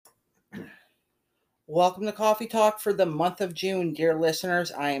Welcome to Coffee Talk for the month of June, dear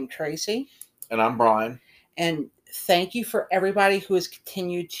listeners. I am Tracy. And I'm Brian. And thank you for everybody who has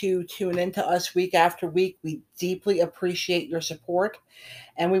continued to tune into us week after week. We deeply appreciate your support,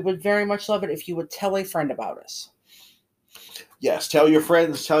 and we would very much love it if you would tell a friend about us. Yes, tell your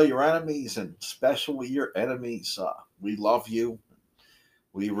friends, tell your enemies, and especially your enemies. We love you.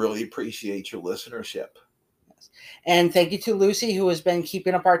 We really appreciate your listenership. Yes. And thank you to Lucy, who has been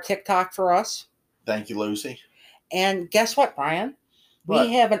keeping up our TikTok for us. Thank you, Lucy. And guess what, Brian? What?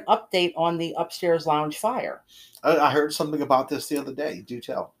 We have an update on the UpStairs Lounge fire. I heard something about this the other day. Do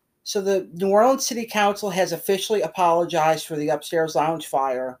tell. So the New Orleans City Council has officially apologized for the UpStairs Lounge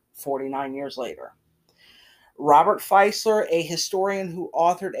fire 49 years later. Robert Feisler, a historian who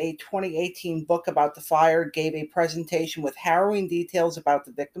authored a 2018 book about the fire, gave a presentation with harrowing details about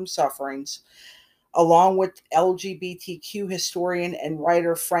the victims' sufferings, along with LGBTQ historian and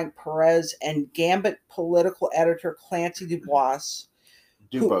writer Frank Perez and Gambit political editor Clancy Dubose.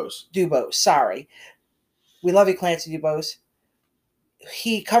 Sorry. We love you, Clancy Dubose.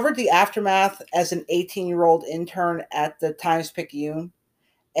 He covered the aftermath as an 18-year-old intern at the Times-Picayune,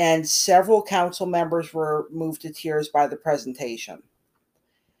 and several council members were moved to tears by the presentation.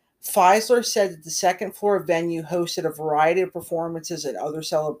 Feisler said that the second-floor venue hosted a variety of performances and other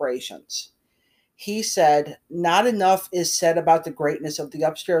celebrations. He said, "Not enough is said about the greatness of the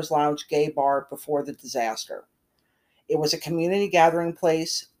UpStairs Lounge gay bar before the disaster. It was a community gathering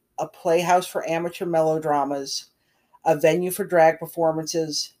place, a playhouse for amateur melodramas, a venue for drag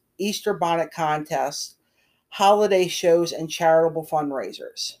performances, Easter bonnet contests, holiday shows, and charitable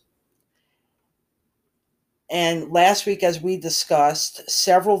fundraisers." And last week, as we discussed,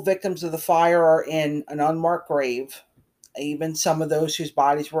 several victims of the fire are in an unmarked grave, even some of those whose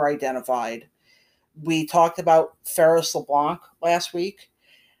bodies were identified. We talked about Ferris LeBlanc last week.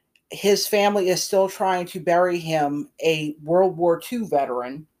 His family is still trying to bury him, a World War II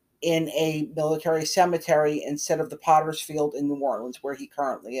veteran, in a military cemetery instead of the Potter's Field in New Orleans, where he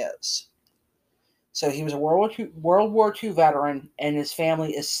currently is. So he was a World War II veteran, and his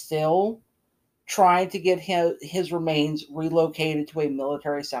family is still trying to get his remains relocated to a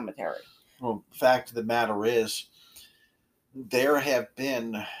military cemetery. Well, the fact of the matter is, there have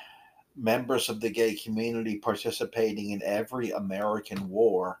been members of the gay community participating in every American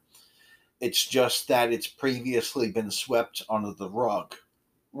war. It's just that it's previously been swept under the rug.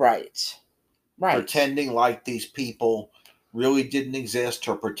 Right. Pretending like these people really didn't exist,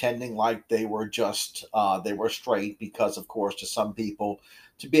 or pretending like they were just they were straight, because of course to some people,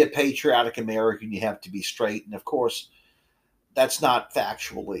 to be a patriotic American you have to be straight, and of course that's not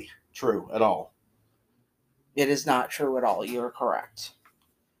factually true at all. It is not true at all. You're correct.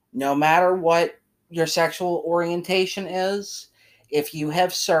 No matter what your sexual orientation is, if you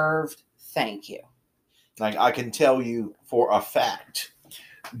have served, thank you. Like, I can tell you for a fact,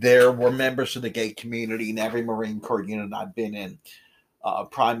 there were members of the gay community in every Marine Corps unit I've been in,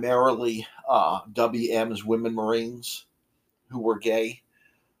 primarily WM's women Marines who were gay.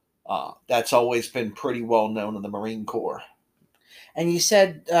 That's always been pretty well known in the Marine Corps. And you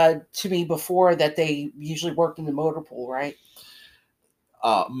said to me before that they usually worked in the motor pool, right?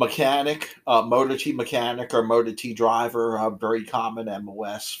 Mechanic, motor T mechanic or motor T driver, very common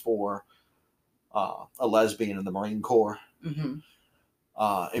MOS for a lesbian in the Marine Corps. Mm-hmm.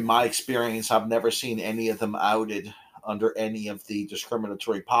 In my experience, I've never seen any of them outed under any of the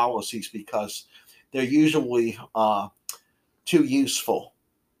discriminatory policies, because they're usually too useful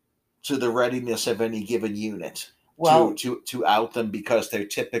to the readiness of any given unit to out them, because they're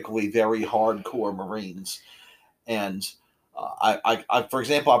typically very hardcore Marines. And I for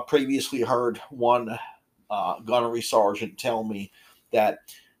example, I've previously heard one gunnery sergeant tell me that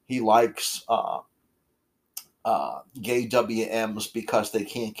he likes gay WMs because they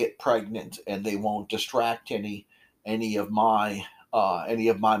can't get pregnant and they won't distract any of my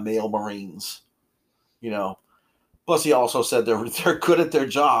male Marines. Plus he also said they're good at their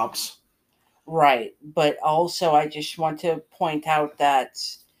jobs. Right, but also I just want to point out that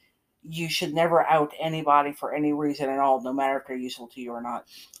you should never out anybody for any reason at all, no matter if they're useful to you or not.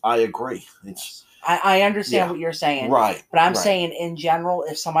 I agree. I understand what you're saying. Right. But I'm saying in general,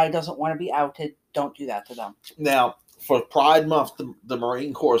 if somebody doesn't want to be outed, don't do that to them. Now, for Pride Month, the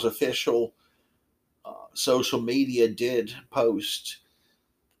Marine Corps' official social media did post.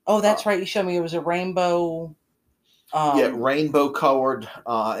 Oh, that's right. You showed me it was a rainbow. Rainbow-colored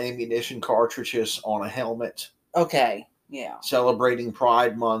ammunition cartridges on a helmet. Okay. Yeah. Celebrating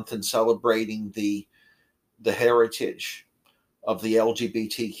Pride Month and celebrating the heritage of the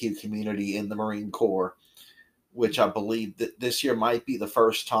LGBTQ community in the Marine Corps. which I believe that this year might be the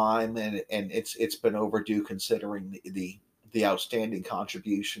first time, and it's been overdue considering the outstanding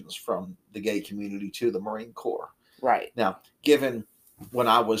contributions from the gay community to the Marine Corps. Right. Now, given when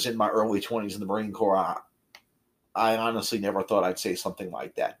I was in my early 20s in the Marine Corps, I honestly never thought I'd say something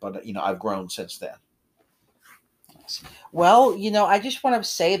like that, but I've grown since then. Well, I just want to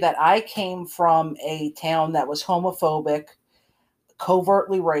say that I came from a town that was homophobic,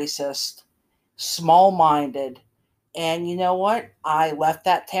 covertly racist, small-minded, and you know what? I left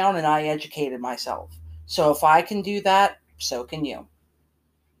that town and I educated myself. So if I can do that, so can you.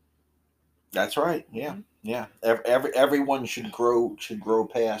 That's right. Yeah, yeah. Everyone should grow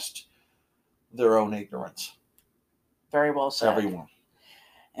past their own ignorance. Very well said. Everyone.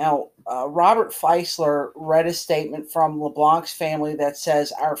 Now, Robert Feisler read a statement from LeBlanc's family that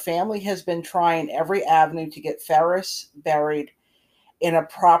says, "Our family has been trying every avenue to get Ferris buried in a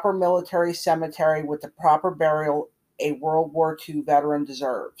proper military cemetery with the proper burial a World War II veteran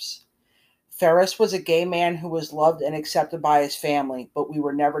deserves. Ferris was a gay man who was loved and accepted by his family, but we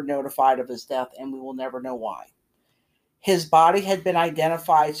were never notified of his death, and we will never know why. His body had been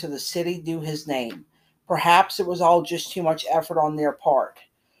identified so the city knew his name. Perhaps it was all just too much effort on their part.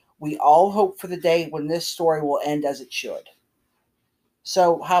 We all hope for the day when this story will end as it should."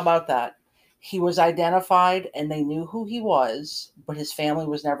 So, how about that? He was identified and they knew who he was, but his family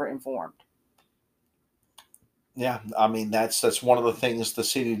was never informed. Yeah, I mean that's one of the things the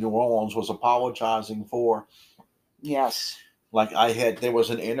city of New Orleans was apologizing for. Yes. Like there was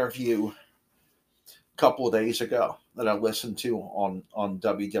an interview a couple of days ago that I listened to on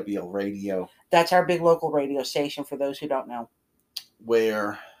WWL radio. That's our big local radio station for those who don't know.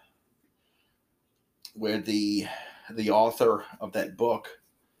 Where the author of that book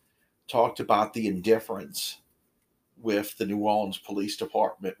talked about the indifference with the New Orleans Police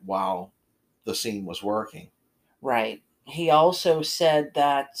Department while the scene was working. Right. He also said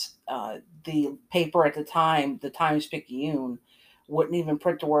that the paper at the time, the Times-Picayune, wouldn't even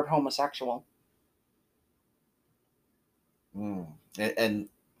print the word homosexual. And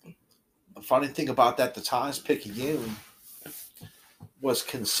the funny thing about that, the Times-Picayune was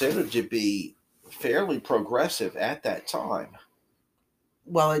considered to be fairly progressive at that time.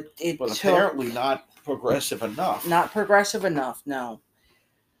 Well, but apparently not progressive enough. Not progressive enough, no.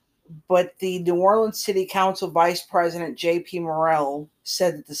 But the New Orleans City Council Vice President J.P. Morrell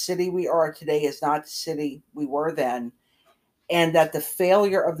said that the city we are today is not the city we were then, and that the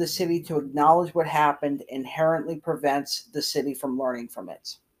failure of the city to acknowledge what happened inherently prevents the city from learning from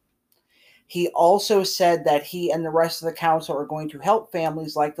it. He also said that he and the rest of the council are going to help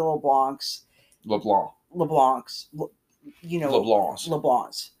families like the LeBlancs,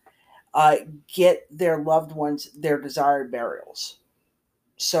 get their loved ones their desired burials.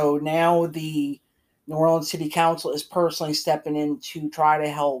 So now the New Orleans City Council is personally stepping in to try to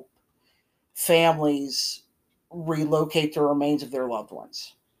help families relocate the remains of their loved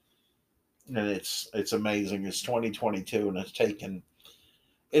ones. And it's amazing. It's 2022 and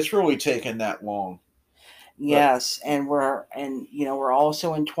it's really taken that long. Yes, and we're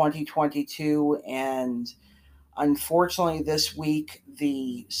also in 2022, and unfortunately this week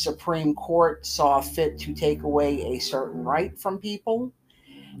the Supreme Court saw fit to take away a certain right from people.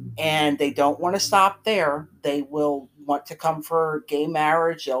 And they don't want to stop there. They will want to come for gay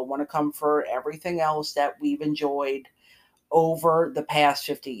marriage. They'll want to come for everything else that we've enjoyed over the past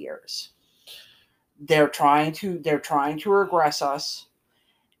 50 years. They're trying to regress us.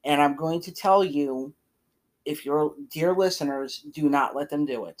 And I'm going to tell you, if your dear listeners, do not let them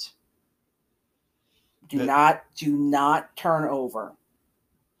do it. Do not turn over.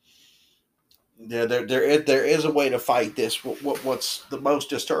 Yeah, there is a way to fight this. What's the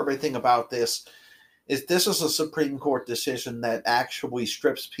most disturbing thing about this is a Supreme Court decision that actually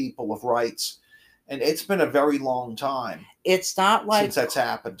strips people of rights, and it's been a very long time. It's not like since that's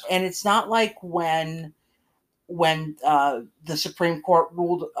happened, and it's not like when the Supreme Court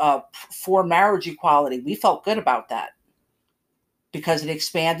ruled for marriage equality. We felt good about that because it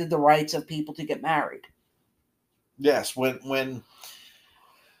expanded the rights of people to get married. Yes, when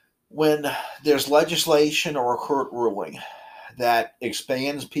there's legislation or a court ruling that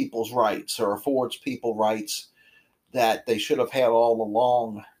expands people's rights or affords people rights that they should have had all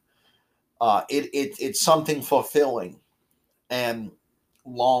along, it's something fulfilling and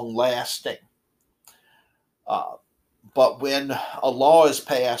long-lasting. But when a law is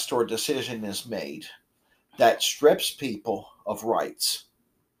passed or a decision is made that strips people of rights,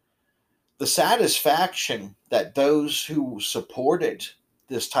 the satisfaction that those who supported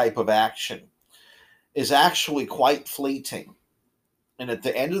this type of action is actually quite fleeting. And at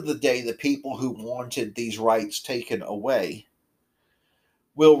the end of the day, the people who wanted these rights taken away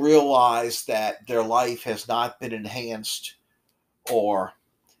will realize that their life has not been enhanced or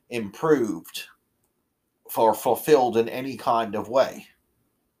improved or fulfilled in any kind of way.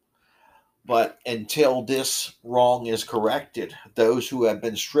 But until this wrong is corrected, those who have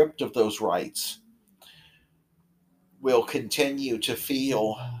been stripped of those rights will continue to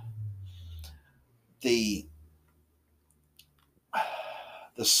feel the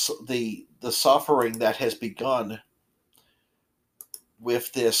the suffering that has begun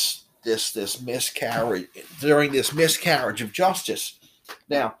with this miscarriage, during this miscarriage of justice.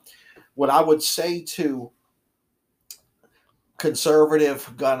 Now, what I would say to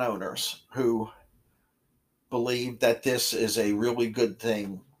conservative gun owners who believe that this is a really good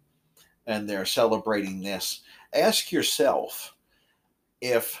thing and they're celebrating this, ask yourself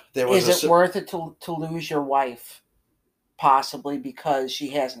if there was Is it worth it to lose your wife, possibly because she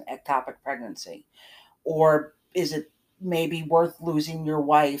has an ectopic pregnancy? Or is it maybe worth losing your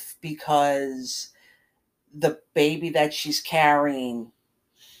wife because the baby that she's carrying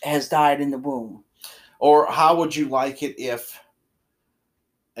has died in the womb? Or how would you like it if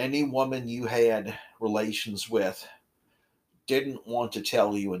any woman you had relations with didn't want to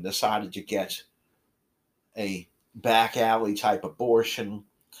tell you and decided to get a back alley type abortion,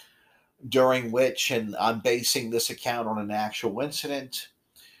 during which, and I'm basing this account on an actual incident,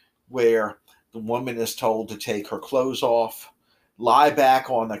 where the woman is told to take her clothes off, lie back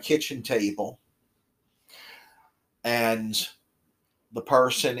on the kitchen table, and the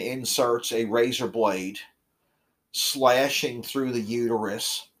person inserts a razor blade, slashing through the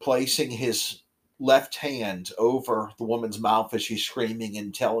uterus, placing his left hand over the woman's mouth as she's screaming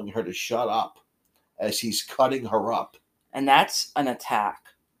and telling her to shut up as he's cutting her up. And that's an attack.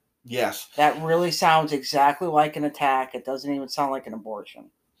 Yes. That really sounds exactly like an attack. It doesn't even sound like an abortion.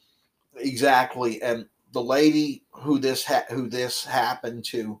 Exactly. And the lady who this happened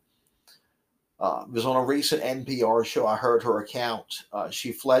to was on a recent NPR show. I heard her account.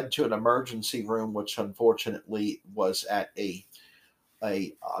 She fled to an emergency room, which unfortunately was at a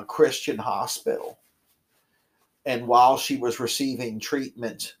Christian hospital. And while she was receiving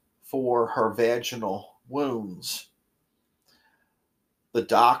treatment for her vaginal wounds, the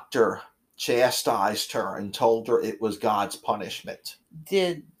doctor chastised her and told her it was God's punishment.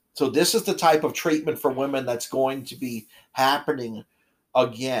 So this is the type of treatment for women that's going to be happening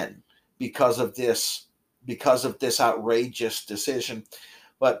again because of this outrageous decision.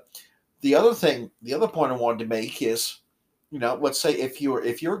 But the other point I wanted to make is, let's say if you're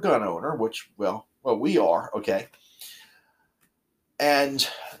a gun owner, which well we are, okay, and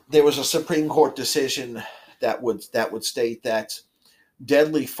there was a Supreme Court decision that would state that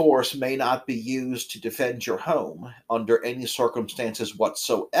deadly force may not be used to defend your home under any circumstances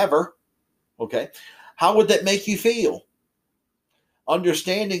whatsoever. Okay, how would that make you feel?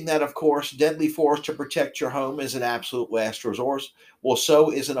 Understanding that, of course, deadly force to protect your home is an absolute last resort. Well,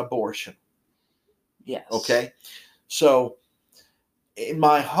 so is an abortion. Yes. Okay, so in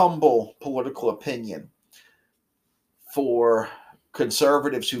my humble political opinion, for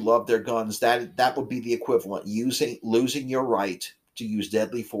conservatives who love their guns, that would be the equivalent, losing your right to use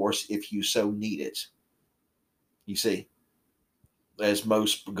deadly force if you so need it. You see, as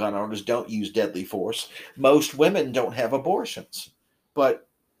most gun owners don't use deadly force, most women don't have abortions, but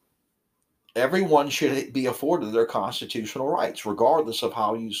everyone should be afforded their constitutional rights, regardless of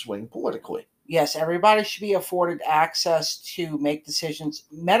how you swing politically. Yes, everybody should be afforded access to make decisions,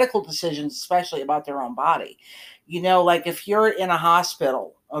 medical decisions, especially about their own body. Like if you're in a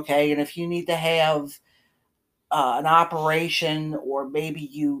hospital, okay, and if you need to have an operation, or maybe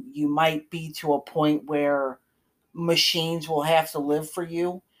you might be to a point where machines will have to live for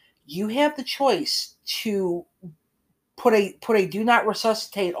you, you have the choice to put a do not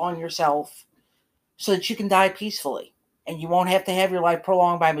resuscitate on yourself so that you can die peacefully and you won't have to have your life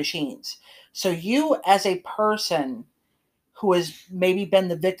prolonged by machines. So you, as a person who has maybe been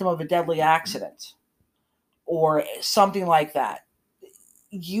the victim of a deadly accident or something like that,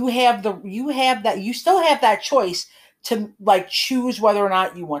 you still have that choice to choose whether or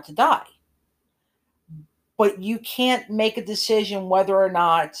not you want to die. But you can't make a decision whether or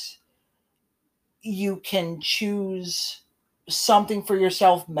not you can choose something for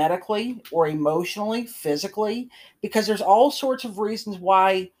yourself medically or emotionally, physically, because there's all sorts of reasons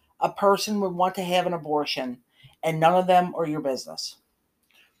why a person would want to have an abortion, and none of them are your business.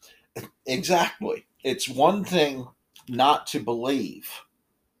 Exactly. It's one thing not to believe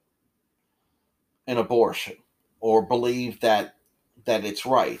in abortion or believe that it's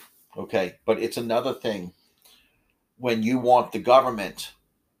right, okay? But it's another thing when you want the government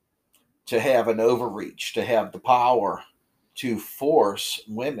to have an overreach, to have the power to force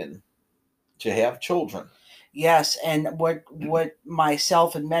women to have children. Yes, and what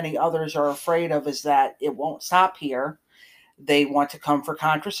myself and many others are afraid of is that it won't stop here. They want to come for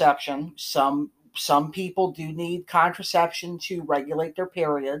contraception. Some people do need contraception to regulate their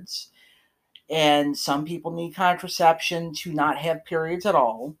periods, and some people need contraception to not have periods at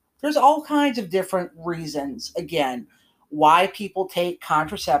all. There's all kinds of different reasons, again, why people take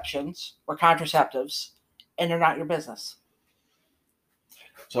contraceptions or contraceptives, and they're not your business.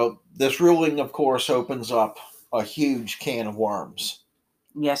 So this ruling, of course, opens up a huge can of worms,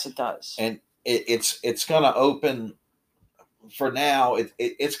 Yes, it does. and it's going to open for now.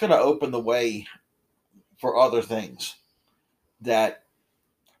 It's going to open the way for other things that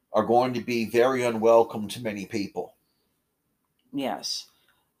are going to be very unwelcome to many people. Yes.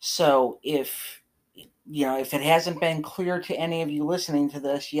 So if it hasn't been clear to any of you listening to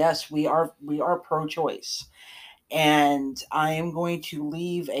this, yes, we are pro-choice. And I am going to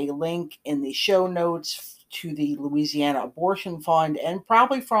leave a link in the show notes to the Louisiana Abortion Fund, and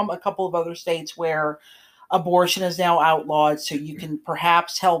probably from a couple of other states where abortion is now outlawed, so you can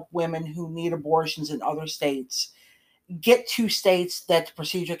perhaps help women who need abortions in other states get to states that the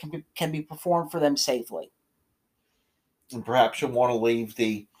procedure can be performed for them safely. And perhaps you'll want to leave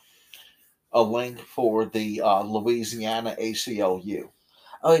a link for the Louisiana ACLU.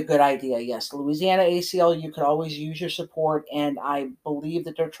 Oh, a good idea. Yes, Louisiana ACLU could always use your support, and I believe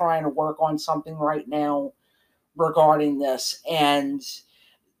that they're trying to work on something right now regarding this. And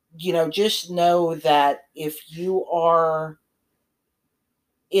just know that if you are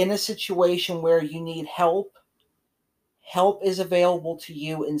in a situation where you need help, help is available to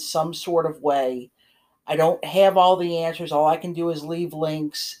you in some sort of way. I don't have all the answers. All I can do is leave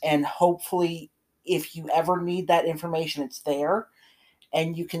links, and hopefully, if you ever need that information, it's there,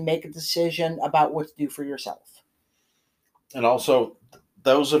 and you can make a decision about what to do for yourself. And also,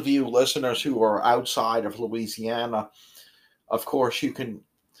 those of you listeners who are outside of Louisiana, of course, you can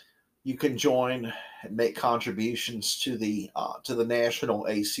join and make contributions to the national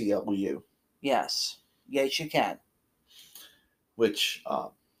ACLU. Yes, you can. Which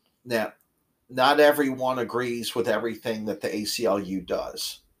now, not everyone agrees with everything that the ACLU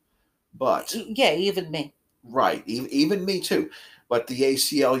does, but Yeah, even me. right, even me too. But the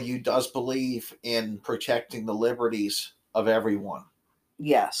ACLU does believe in protecting the liberties of everyone.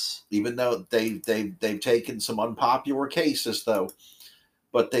 Yes. Even though they've taken some unpopular cases, though,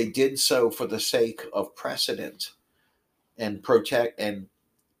 but they did so for the sake of precedent and protecting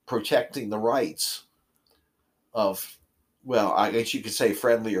the rights of, well, I guess you could say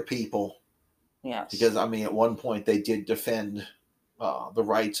friendlier people. Yes. Because I mean, at one point they did defend the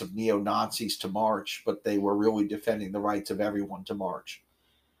rights of neo Nazis to march, but they were really defending the rights of everyone to march.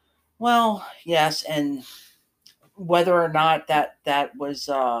 Well, yes, and whether or not that was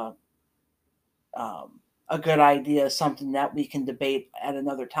a good idea is something that we can debate at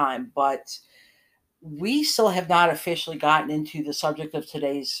another time. But we still have not officially gotten into the subject of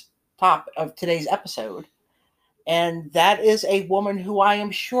today's episode, and that is a woman who I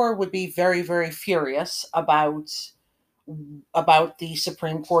am sure would be very, very furious about the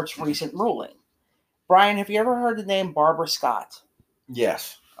Supreme Court's recent ruling. Brian, have you ever heard the name Barbara Scott?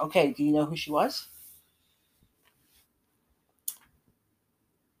 Yes. Okay, do you know who she was?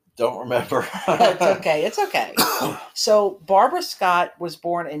 Don't remember. It's okay. So Barbara Scott was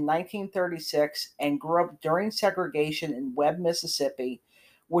born in 1936 and grew up during segregation in Webb, Mississippi,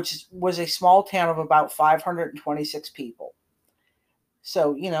 which was a small town of about 526 people.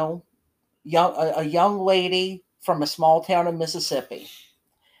 So, a young lady from a small town in Mississippi.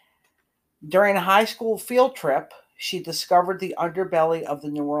 During a high school field trip, she discovered the underbelly of the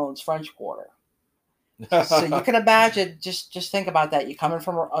New Orleans French Quarter. So you can imagine, just think about that. You're coming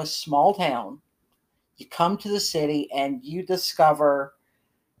from a small town, you come to the city, and you discover,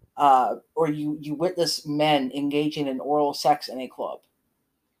 or you witness men engaging in oral sex in a club.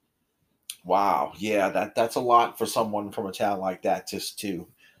 Wow, yeah, that's a lot for someone from a town like that just to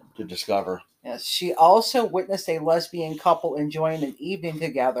discover. Yes, she also witnessed a lesbian couple enjoying an evening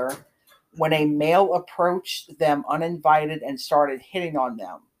together when a male approached them uninvited and started hitting on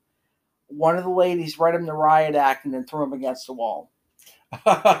them. One of the ladies read him the riot act and then threw him against the wall.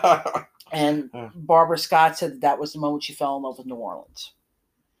 And Barbara Scott said that was the moment she fell in love with New Orleans.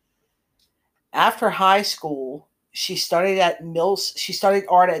 After high school, she studied art at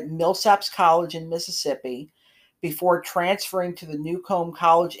Millsaps College in Mississippi before transferring to the Newcomb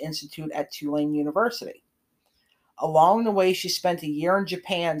College Institute at Tulane University. Along the way, she spent a year in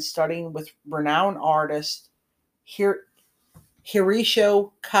Japan studying with renowned artist Hirisho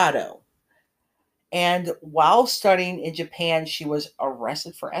Kato. And while studying in Japan, she was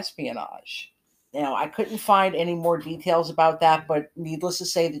arrested for espionage. Now, I couldn't find any more details about that, but needless to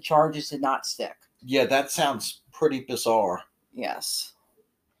say, the charges did not stick. Yeah, that sounds pretty bizarre. Yes.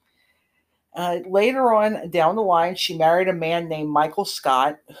 Later on down the line, she married a man named Michael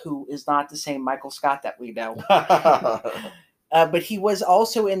Scott, who is not the same Michael Scott that we know. But he was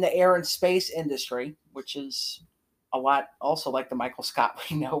also in the air and space industry, which is a lot also like the Michael Scott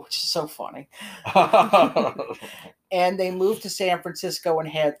we know, which is so funny. And they moved to San Francisco and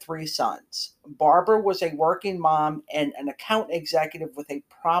had 3 sons. Barbara was a working mom and an account executive with a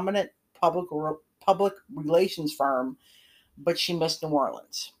prominent public relations firm, but she missed New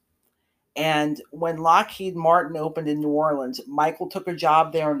Orleans. And when Lockheed Martin opened in New Orleans, Michael took a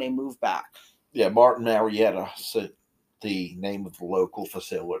job there and they moved back. Yeah, Martin Marietta, the name of the local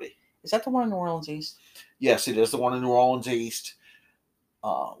facility. Is that the one in New Orleans East? Yes, it is the one in New Orleans East.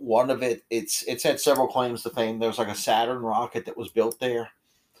 One of it's had several claims to fame. There's like a Saturn rocket that was built there.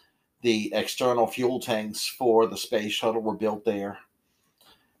 The external fuel tanks for the space shuttle were built there.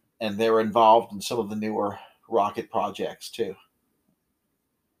 And they're involved in some of the newer rocket projects too.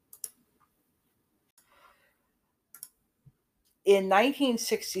 In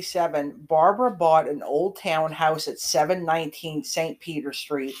 1967, Barbara bought an old townhouse at 719 St. Peter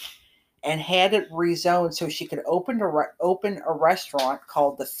Street and had it rezoned so she could open a restaurant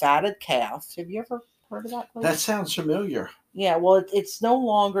called the Fatted Calf. Have you ever heard of that place? That sounds familiar. Yeah, well, it's no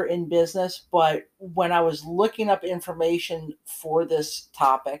longer in business, but when I was looking up information for this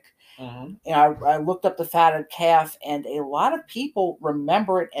topic, Mm-hmm. and I looked up the Fatted Calf, and a lot of people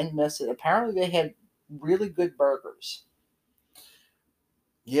remember it and miss it. Apparently, they had really good burgers.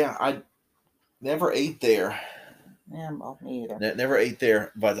 Yeah, I never ate there. Yeah, well, me either. Never ate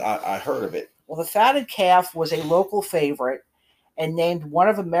there, but I heard of it. Well, the Fatted Calf was a local favorite and named one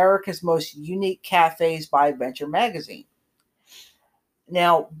of America's most unique cafes by Venture magazine.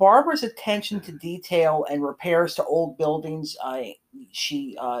 Now, Barbara's attention to detail and repairs to old buildings,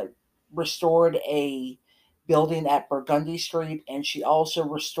 she restored a building at Burgundy Street, and she also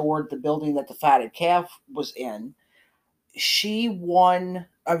restored the building that the Fatted Calf was in. She won.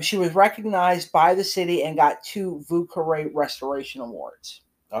 She was recognized by the city and got 2 Vieux Carré Restoration Awards.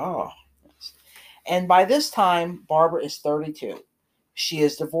 Oh. And by this time, Barbara is 32. She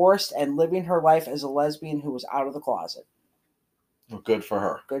is divorced and living her life as a lesbian who was out of the closet. Well, good for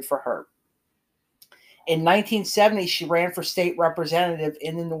her. Good for her. In 1970, she ran for state representative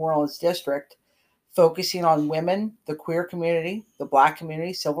in the New Orleans district, focusing on women, the queer community, the Black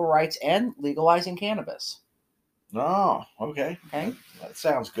community, civil rights, and legalizing cannabis. Oh, okay. That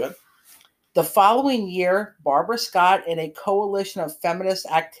sounds good. The following year, Barbara Scott and a coalition of feminist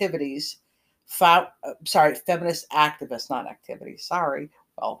activities feminist activists, not activities. Sorry.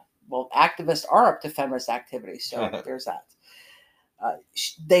 Well, activists are up to feminist activities, so there's that.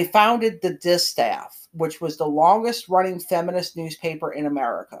 They founded the Distaff, which was the longest-running feminist newspaper in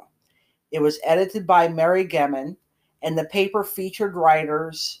America. It was edited by Mary Gemmon, and the paper featured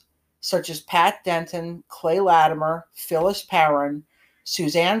writers such as Pat Denton, Clay Latimer, Phyllis Perrin,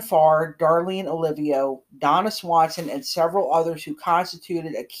 Suzanne Farr, Darlene Olivio, Donna Swanson, and several others who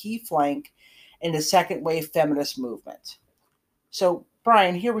constituted a key flank in the second wave feminist movement. So,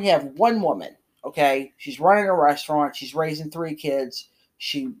 Brian, here we have one woman, okay? She's running a restaurant. She's raising 3 kids.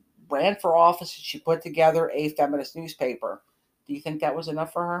 She ran for office. She put together a feminist newspaper. Do you think that was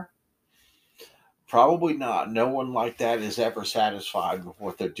enough for her? Probably not. No one like that is ever satisfied with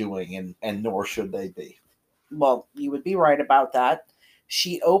what they're doing, and nor should they be. Well, you would be right about that.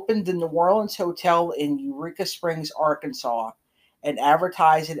 She opened the New Orleans Hotel in Eureka Springs, Arkansas, and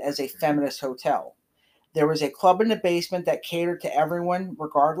advertised it as a feminist hotel. There was a club in the basement that catered to everyone,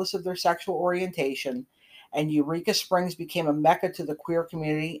 regardless of their sexual orientation, and Eureka Springs became a mecca to the queer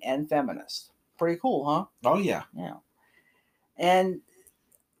community and feminists. Pretty cool, huh? Oh, yeah. Yeah. And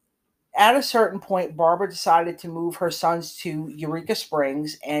at a certain point, Barbara decided to move her sons to Eureka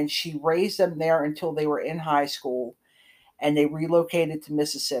Springs, and she raised them there until they were in high school, and they relocated to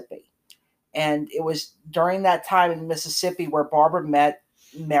Mississippi. And it was during that time in Mississippi where Barbara met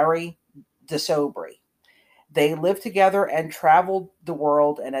Mary DeSobre. They lived together and traveled the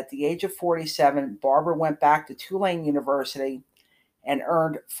world, and at the age of 47, Barbara went back to Tulane University and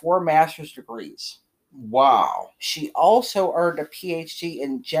earned 4 master's degrees. Wow. She also earned a PhD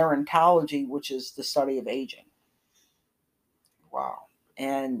in gerontology, which is the study of aging. Wow.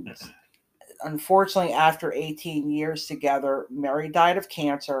 And unfortunately, after 18 years together, Mary died of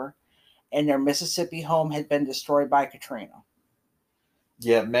cancer, and their Mississippi home had been destroyed by Katrina.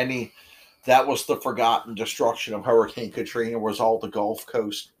 Yeah, many That was the forgotten destruction of Hurricane Katrina, was all the Gulf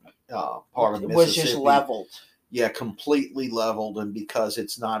Coast part of It was just Mississippi. leveled. Yeah, completely leveled, and because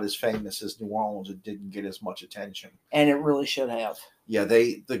it's not as famous as New Orleans, it didn't get as much attention. And it really should have. Yeah,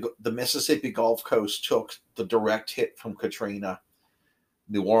 the Mississippi Gulf Coast took the direct hit from Katrina.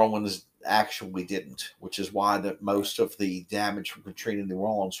 New Orleans actually didn't, which is why that most of the damage from Katrina in New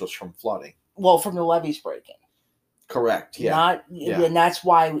Orleans was from flooding. Well, from the levees breaking. Correct. Yeah. And that's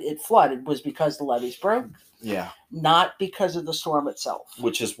why it flooded, was because the levees broke. Yeah. Not because of the storm itself.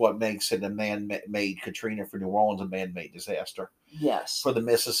 Which is what makes it a man-made Katrina for New Orleans, a man-made disaster. Yes. For the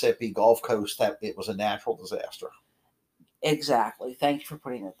Mississippi Gulf Coast, that it was a natural disaster. Exactly. Thank you for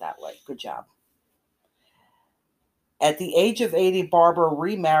putting it that way. Good job. At the age of 80, Barbara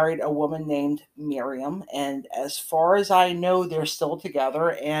remarried a woman named Miriam, and as far as I know, they're still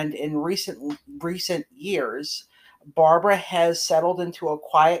together. And in recent years, Barbara has settled into a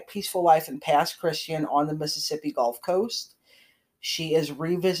quiet, peaceful life in Pass Christian on the Mississippi Gulf Coast. She is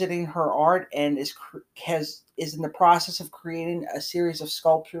revisiting her art and is in the process of creating a series of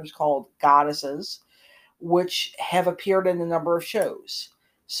sculptures called Goddesses, which have appeared in a number of shows.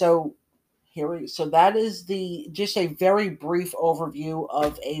 So that is just a very brief overview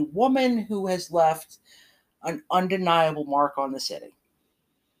of a woman who has left an undeniable mark on the city.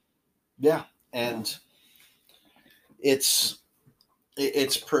 Yeah, and it's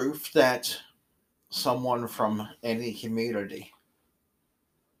proof that someone from any community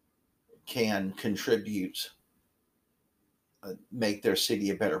can contribute, make their city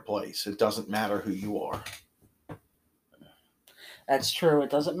a better place. It doesn't matter who you are. That's true.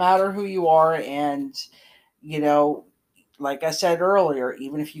 It doesn't matter who you are. And, like I said earlier,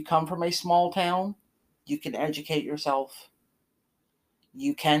 even if you come from a small town, you can educate yourself.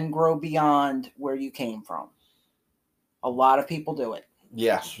 You can grow beyond where you came from. A lot of people do it.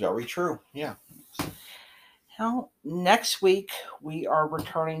 Yes, very true. Yeah. Now, next week, we are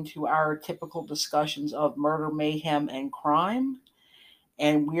returning to our typical discussions of murder, mayhem, and crime.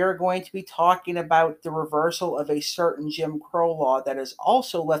 And we are going to be talking about the reversal of a certain Jim Crow law that has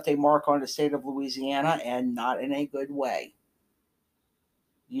also left a mark on the state of Louisiana, and not in a good way.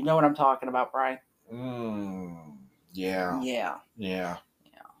 You know what I'm talking about, Brian? Yeah. Yeah. Yeah.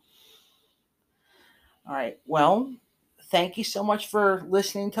 All right. Well, thank you so much for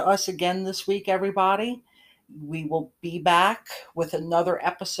listening to us again this week, everybody. We will be back with another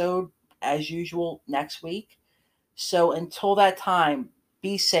episode, as usual, next week. So until that time,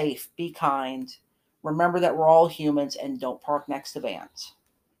 be safe, be kind. Remember that we're all humans, and don't park next to vans.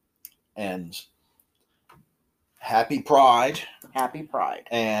 And happy Pride. Happy Pride.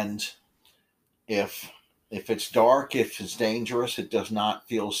 And if it's dark, if it's dangerous, it does not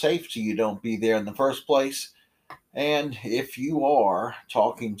feel safe to you, don't be there in the first place. And if you are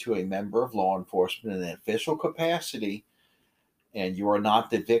talking to a member of law enforcement in an official capacity and you are not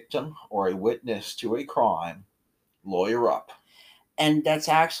the victim or a witness to a crime, lawyer up. And that's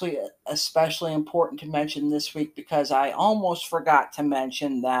actually especially important to mention this week, because I almost forgot to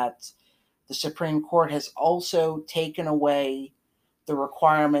mention that the Supreme Court has also taken away the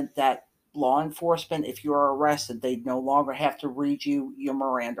requirement that law enforcement, if you are arrested, they no longer have to read you your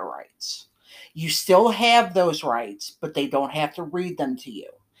Miranda rights. You still have those rights, but they don't have to read them to you.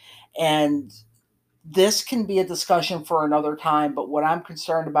 And this can be a discussion for another time, but what I'm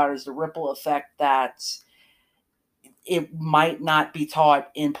concerned about is the ripple effect that it might not be taught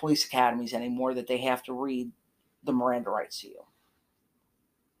in police academies anymore, that they have to read the Miranda rights to you.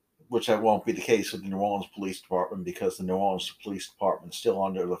 Which that won't be the case with the New Orleans Police Department, because the New Orleans Police Department is still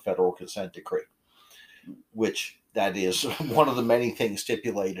under the federal consent decree, which that is one of the many things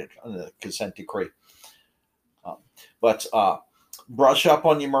stipulated in the consent decree. But brush up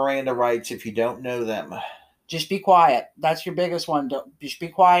on your Miranda rights if you don't know them. Just be quiet. That's your biggest one. Just be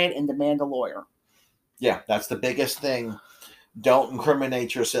quiet and demand a lawyer. Yeah, that's the biggest thing. Don't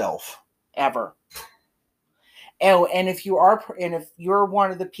incriminate yourself. Ever. Oh, and if you're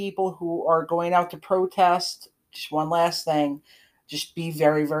one of the people who are going out to protest, just one last thing, just be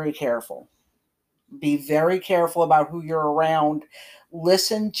very, very careful. Be very careful about who you're around.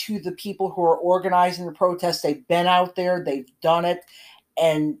 Listen to the people who are organizing the protest. They've been out there, they've done it,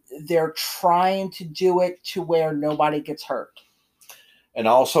 and they're trying to do it to where nobody gets hurt. And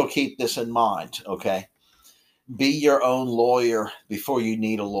also keep this in mind, okay? Be your own lawyer before you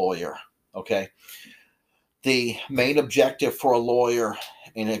need a lawyer, okay? The main objective for a lawyer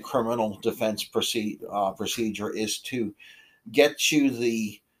in a criminal defense procedure is to get you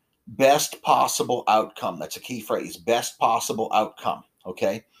the best possible outcome. That's a key phrase, best possible outcome,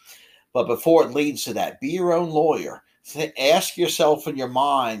 okay? But before it leads to that, be your own lawyer. Ask yourself in your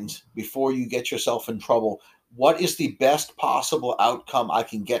mind before you get yourself in trouble, what is the best possible outcome I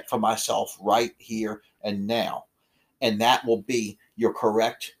can get for myself right here and now? And that will be your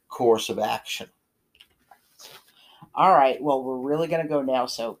correct course of action. All right. Well, we're really going to go now.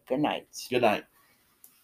 So good night. Good night.